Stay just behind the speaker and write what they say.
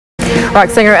Rock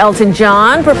singer Elton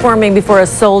John performing before a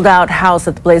sold-out house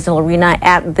at the Blaisdell Arena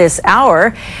at this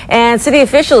hour. And city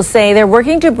officials say they're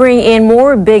working to bring in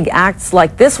more big acts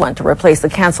like this one to replace the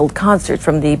canceled concerts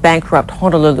from the bankrupt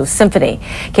Honolulu Symphony.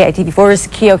 KITV4's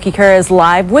Keoki Kura is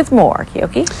live with more.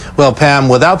 Keoki? Well, Pam,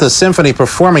 without the symphony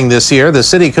performing this year, the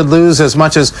city could lose as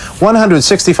much as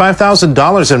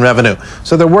 $165,000 in revenue.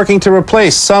 So they're working to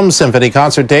replace some symphony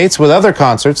concert dates with other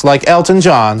concerts like Elton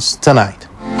John's tonight.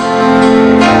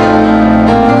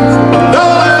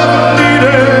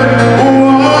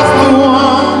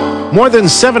 More than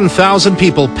 7,000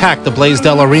 people packed the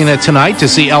Blaisdell Arena tonight to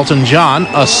see Elton John,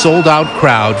 a sold-out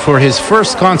crowd for his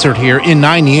first concert here in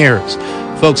 9 years.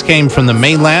 Folks came from the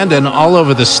mainland and all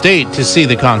over the state to see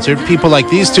the concert. People like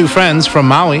these two friends from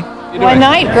Maui. One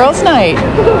night, girls' night.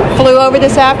 Flew over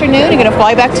this afternoon and going to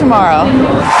fly back tomorrow.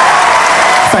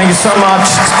 Thank you so much.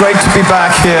 It's great to be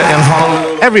back here in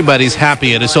Honolulu. Everybody's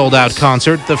happy at a sold-out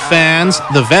concert. The fans,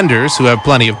 the vendors, who have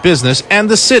plenty of business, and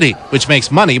the city, which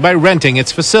makes money by renting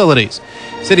its facilities.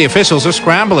 City officials are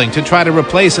scrambling to try to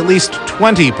replace at least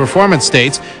 20 performance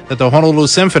dates that the Honolulu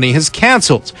Symphony has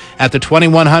canceled at the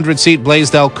 2,100-seat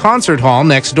Blaisdell Concert Hall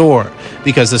next door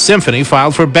because the Symphony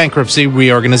filed for bankruptcy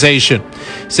reorganization.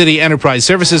 City Enterprise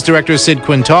Services Director Sid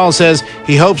Quintal says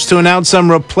he hopes to announce some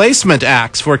replacement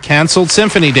acts for canceled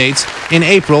symphony dates in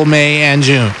April, May, and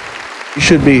June. We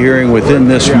should be hearing within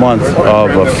this month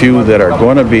of a few that are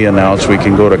going to be announced we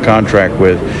can go to contract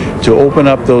with to open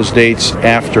up those dates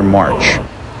after March.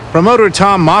 Promoter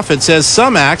Tom Moffat says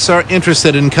some acts are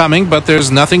interested in coming, but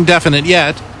there's nothing definite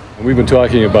yet. We've been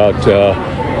talking about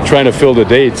trying to fill the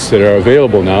dates that are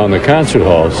available now in the concert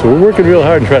hall. So we're working real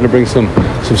hard and trying to bring some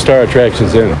star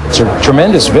attractions in. It's a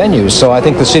tremendous venue, so I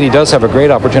think the city does have a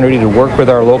great opportunity to work with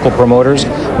our local promoters,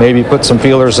 maybe put some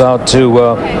feelers out to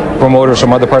promoters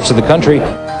from other parts of the country.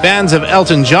 Fans of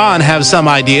Elton John have some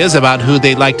ideas about who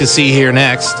they'd like to see here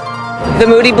next. The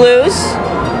Moody Blues,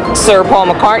 Sir Paul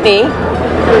McCartney.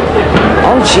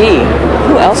 Oh, gee,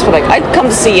 who else would I'd come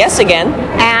to see Yes Again.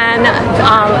 And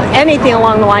anything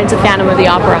along the lines of Phantom of the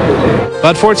Opera.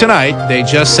 But for tonight, they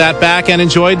just sat back and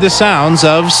enjoyed the sounds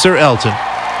of Sir Elton.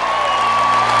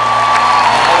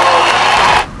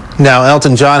 Now,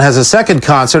 Elton John has a second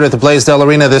concert at the Blaisdell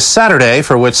Arena this Saturday,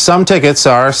 for which some tickets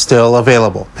are still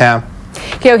available. Pam?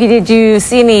 Keoki, did you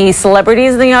see any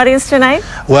celebrities in the audience tonight?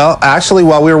 Well, actually,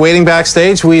 while we were waiting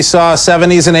backstage, we saw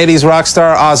 70s and 80s rock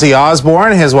star Ozzy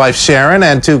Osbourne, his wife Sharon,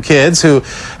 and two kids who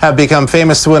have become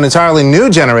famous to an entirely new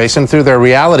generation through their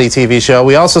reality TV show.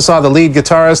 We also saw the lead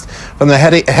guitarist from the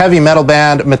heavy metal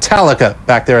band Metallica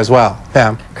back there as well.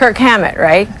 Pam? Kirk Hammett,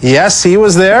 right? Yes, he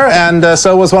was there, and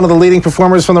so was one of the leading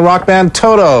performers from the rock band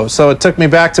Toto. So it took me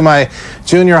back to my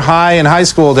junior high and high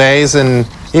school days, and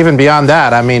even beyond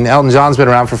that. I mean, Elton John's been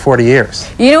around for 40 years.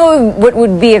 You know what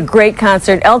would be a great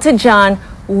concert? Elton John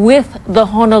with the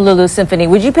Honolulu Symphony.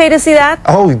 Would you pay to see that?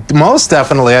 Oh, most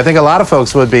definitely. I think a lot of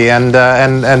folks would be, and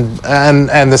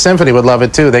the symphony would love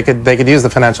it too. They could use the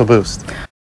financial boost.